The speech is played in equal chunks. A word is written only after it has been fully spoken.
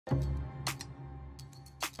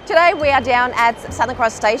Today we are down at Southern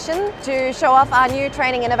Cross Station to show off our new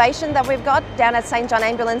training innovation that we've got down at St John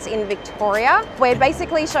Ambulance in Victoria. We're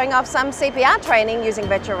basically showing off some CPR training using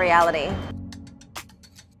virtual reality.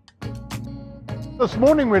 This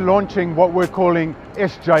morning we're launching what we're calling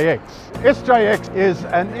SJX. SJX is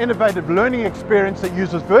an innovative learning experience that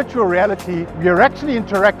uses virtual reality. You're actually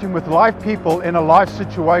interacting with live people in a live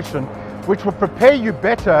situation, which will prepare you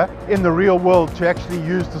better in the real world to actually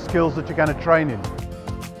use the skills that you're going to train in.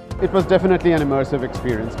 It was definitely an immersive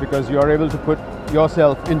experience because you are able to put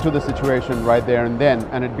yourself into the situation right there and then,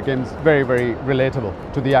 and it becomes very, very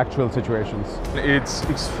relatable to the actual situations. It's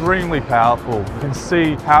extremely powerful. You can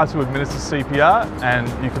see how to administer CPR and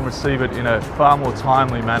you can receive it in a far more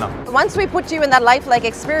timely manner. Once we put you in that lifelike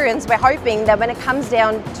experience, we're hoping that when it comes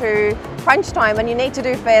down to crunch time and you need to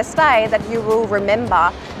do first aid, that you will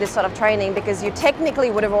remember this sort of training because you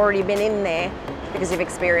technically would have already been in there because you've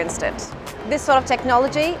experienced it. This sort of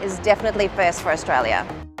technology is definitely first for Australia.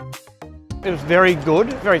 It was very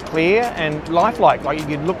good, very clear and lifelike. Like you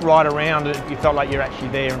could look right around and you felt like you're actually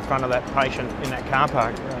there in front of that patient in that car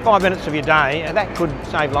park. 5 minutes of your day, and that could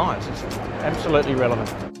save lives. It's absolutely relevant.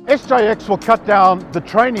 SJX will cut down the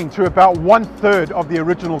training to about 1/3 of the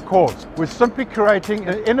original course. We're simply creating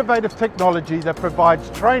an innovative technology that provides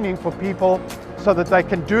training for people so that they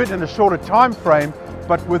can do it in a shorter time frame,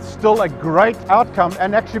 but with still a great outcome,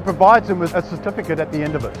 and actually provides them with a certificate at the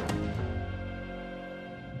end of it.